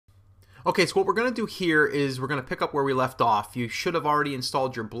Okay, so what we're going to do here is we're going to pick up where we left off. You should have already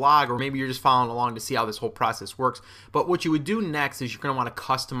installed your blog, or maybe you're just following along to see how this whole process works. But what you would do next is you're going to want to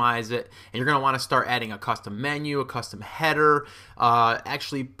customize it, and you're going to want to start adding a custom menu, a custom header,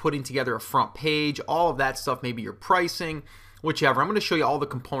 actually putting together a front page, all of that stuff, maybe your pricing, whichever. I'm going to show you all the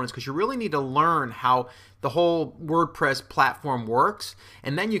components because you really need to learn how the whole WordPress platform works,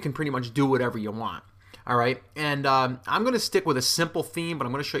 and then you can pretty much do whatever you want. All right, and I'm going to stick with a simple theme, but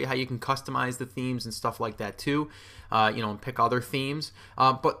I'm going to show you how you can customize the themes and stuff like that too, and pick other themes.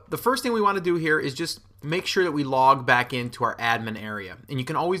 But the first thing we want to do here is just make sure that we log back into our admin area. And you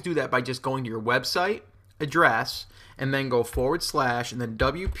can always do that by just going to your website address and then go / and then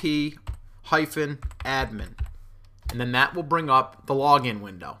wp-admin. And then that will bring up the login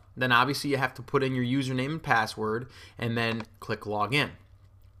window. Then obviously you have to put in your username and password and then click login.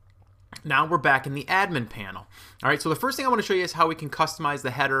 Now we're back in the admin panel. All right, so the first thing I want to show you is how we can customize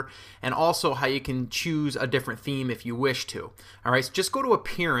the header and also how you can choose a different theme if you wish to. All right, so just go to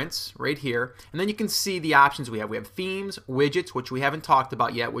Appearance right here, and then you can see the options we have. We have themes, widgets, which we haven't talked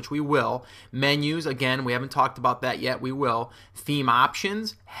about yet, which we will. Menus, again, we haven't talked about that yet, we will. Theme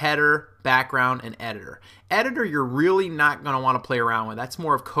options, header, background, and editor. Editor, you're really not going to want to play around with. That's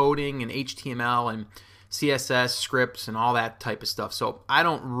more of coding and HTML and CSS scripts and all that type of stuff. So I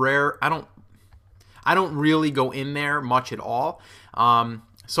don't really go in there much at all.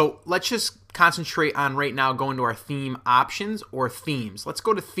 So let's just concentrate on right now going to our theme options or themes. Let's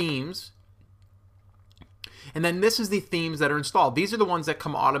go to themes. And then this is the themes that are installed. These are the ones that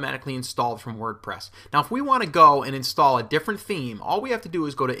come automatically installed from WordPress. Now if we want to go and install a different theme, all we have to do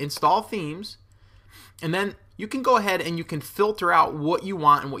is go to Install Themes, and then you can go ahead and you can filter out what you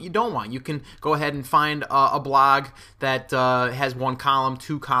want and what you don't want. You can go ahead and find a blog that has 1 column,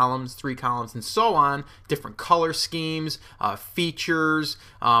 2 columns, 3 columns, and so on. Different color schemes, features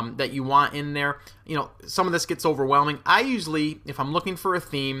that you want in there. You know, some of this gets overwhelming. I usually, if I'm looking for a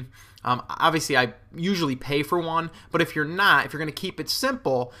theme, obviously I usually pay for one, but if you're not, if you're going to keep it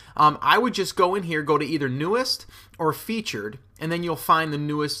simple, I would just go in here, go to either newest or featured, and then you'll find the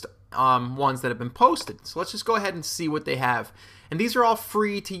newest ones that have been posted. So let's just go ahead and see what they have. And these are all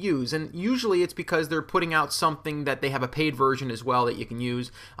free to use, and usually it's because they're putting out something that they have a paid version as well that you can use.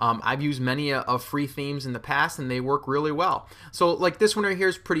 I've used many of free themes in the past and they work really well. So like this one right here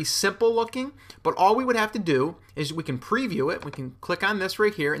is pretty simple looking, but all we would have to do is we can preview it. We can click on this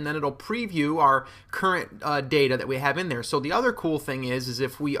right here and then it'll preview our current data that we have in there. So the other cool thing is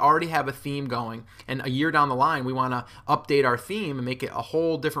if we already have a theme going and a year down the line we want to update our theme and make it a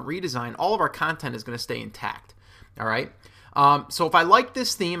whole different redesign, all of our content is going to stay intact. All right. So if I like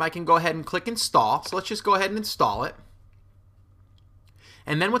this theme, I can go ahead and click install. So let's just go ahead and install it.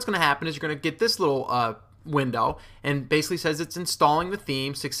 And then what's going to happen is you're going to get this little window and basically says it's installing the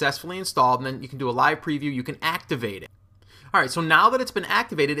theme, successfully installed, and then you can do a live preview, you can activate it. Alright, so now that it's been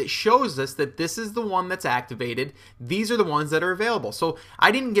activated, it shows us that this is the one that's activated. These are the ones that are available. So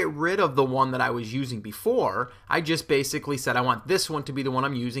I didn't get rid of the one that I was using before. I just basically said I want this one to be the one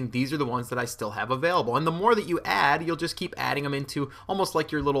I'm using. These are the ones that I still have available. And the more that you add, you'll just keep adding them into almost like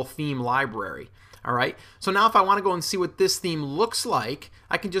your little theme library. Alright, so now if I want to go and see what this theme looks like,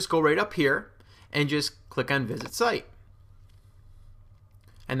 I can just go right up here and just click on Visit Site.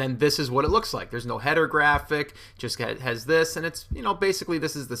 And then this is what it looks like. There's no header graphic, just has this, and it's, you know, basically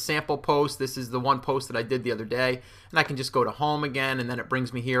this is the sample post. This is the one post that I did the other day, and I can just go to home again, and then it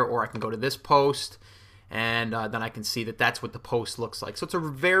brings me here, or I can go to this post, and then I can see that that's what the post looks like. So it's a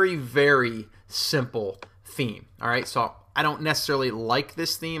very, very simple theme. All right, so I don't necessarily like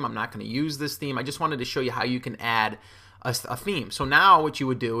this theme. I'm not going to use this theme. I just wanted to show you how you can add a theme. So now what you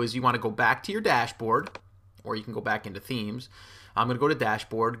would do is you want to go back to your dashboard, or you can go back into themes. I'm going to go to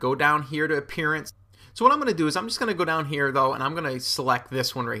dashboard, go down here to appearance. So what I'm going to do is I'm just going to go down here though, and I'm going to select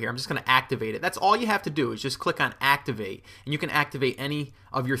this one right here. I'm just going to activate it. That's all you have to do is just click on activate, and you can activate any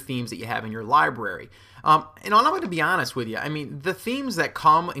of your themes that you have in your library. And I'm going to be honest with you. I mean, the themes that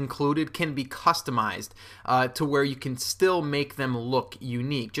come included can be customized to where you can still make them look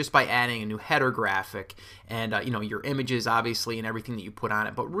unique just by adding a new header graphic and you know, your images obviously and everything that you put on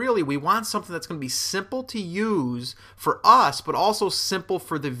it. But really, we want something that's going to be simple to use for us, but also simple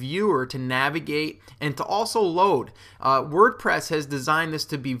for the viewer to navigate and to also load. WordPress has designed this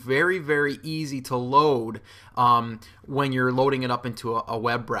to be very, very easy to load when you're loading it up into a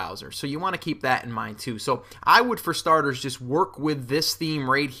web browser. So you want to keep that in mind too. So I would, for starters, just work with this theme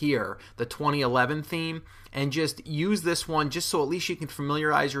right here, the 2011 theme, and just use this one just so at least you can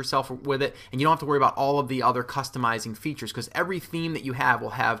familiarize yourself with it and you don't have to worry about all of the other customizing features, because every theme that you have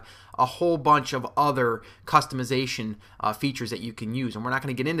will have a whole bunch of other customization features that you can use, and we're not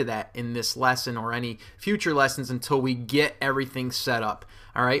going to get into that in this lesson or any future lessons until we get everything set up.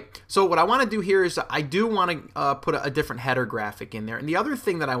 All right, so what I want to do here is I do want to put a different header graphic in there, and the other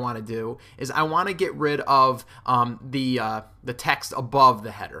thing that I want to do is I want to get rid of the text above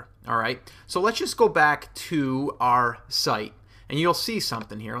the header. All right, so let's just go back to our site, and you'll see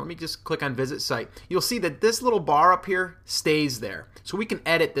something here. Let me just click on Visit Site. You'll see that this little bar up here stays there, so we can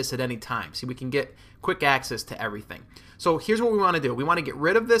edit this at any time. See, we can get quick access to everything. So here's what we want to do. We want to get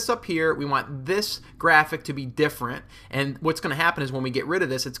rid of this up here. We want this graphic to be different, and what's going to happen is when we get rid of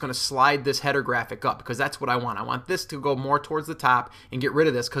this, it's going to slide this header graphic up, because that's what I want. I want this to go more towards the top and get rid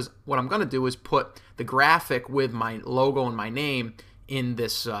of this, because what I'm going to do is put the graphic with my logo and my name in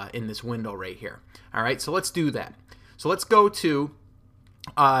this window right here. All right, so let's do that. So let's go to,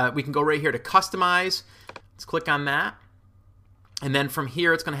 we can go right here to Customize. Let's click on that. And then from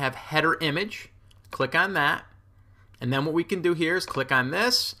here, it's going to have Header Image. Click on that. And then what we can do here is click on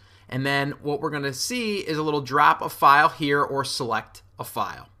this. And then what we're going to see is a little drop a file here or select a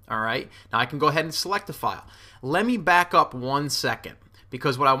file. All right, now I can go ahead and select a file. Let me back up 1 second,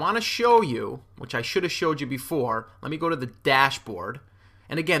 because what I want to show you, which I should have showed you before, let me go to the dashboard.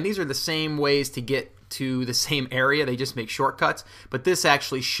 And again, these are the same ways to get to the same area, they just make shortcuts, but this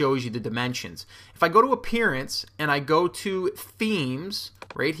actually shows you the dimensions. If I go to Appearance and I go to Themes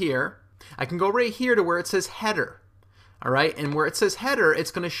right here, I can go right here to where it says Header. All right, and where it says Header,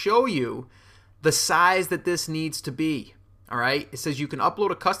 it's going to show you the size that this needs to be. All right, it says you can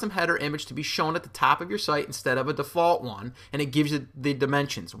upload a custom header image to be shown at the top of your site instead of a default one, and it gives you the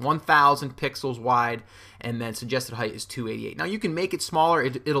dimensions, 1,000 pixels wide, and then suggested height is 288. Now you can make it smaller,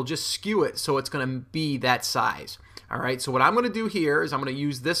 it'll just skew it so it's going to be that size. All right, so what I'm going to do here is I'm going to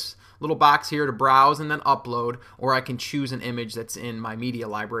use this little box here to browse and then upload, or I can choose an image that's in my media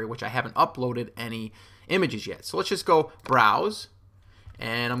library, which I haven't uploaded any images yet. So let's just go browse,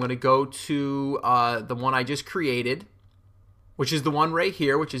 and I'm going to go to the one I just created, which is the one right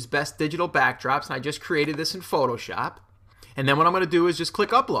here, which is Best Digital Backdrops, and I just created this in Photoshop. And then what I'm going to do is just click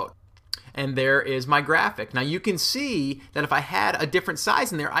Upload. And there is my graphic. Now you can see that if I had a different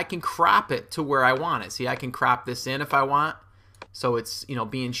size in there, I can crop it to where I want it. See, I can crop this in if I want, so it's, you know,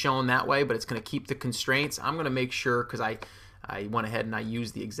 being shown that way, but it's going to keep the constraints. I'm going to make sure, because I went ahead and I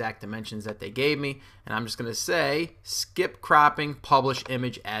used the exact dimensions that they gave me, and I'm just going to say skip cropping, publish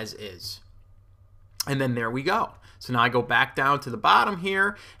image as is. And then there we go. So now I go back down to the bottom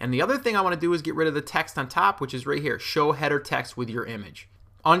here, and the other thing I want to do is get rid of the text on top, which is right here, show header text with your image.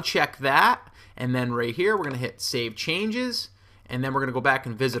 Uncheck that, and then right here we're going to hit Save Changes, and then we're going to go back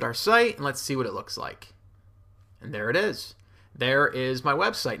and visit our site, and let's see what it looks like. And there it is. There is my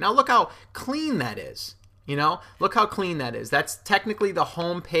website. Now look how clean that is. You know, look how clean that is. That's technically the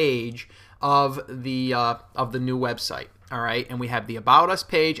home page of the new website. All right, and we have the About Us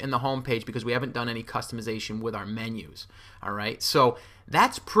page and the home page because we haven't done any customization with our menus. All right, so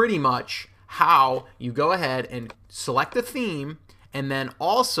that's pretty much how you go ahead and select a theme, and then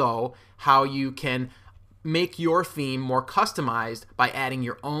also how you can make your theme more customized by adding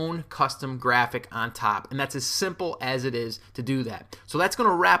your own custom graphic on top. And that's as simple as it is to do that. So that's going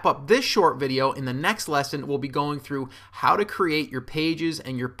to wrap up this short video. In the next lesson, we'll be going through how to create your pages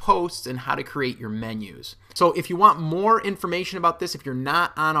and your posts and how to create your menus. So if you want more information about this, if you're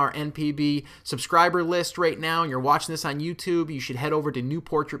not on our NPB subscriber list right now and you're watching this on YouTube, you should head over to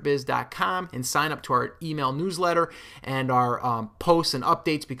newportraitbiz.com and sign up to our email newsletter and our posts and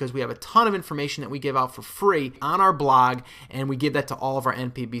updates, because we have a ton of information that we give out for free on our blog, and we give that to all of our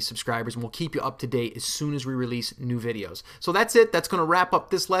NPB subscribers, and we'll keep you up to date as soon as we release new videos. So that's it. That's going to wrap up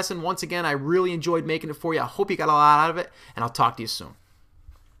this lesson. Once again, I really enjoyed making it for you. I hope you got a lot out of it, and I'll talk to you soon.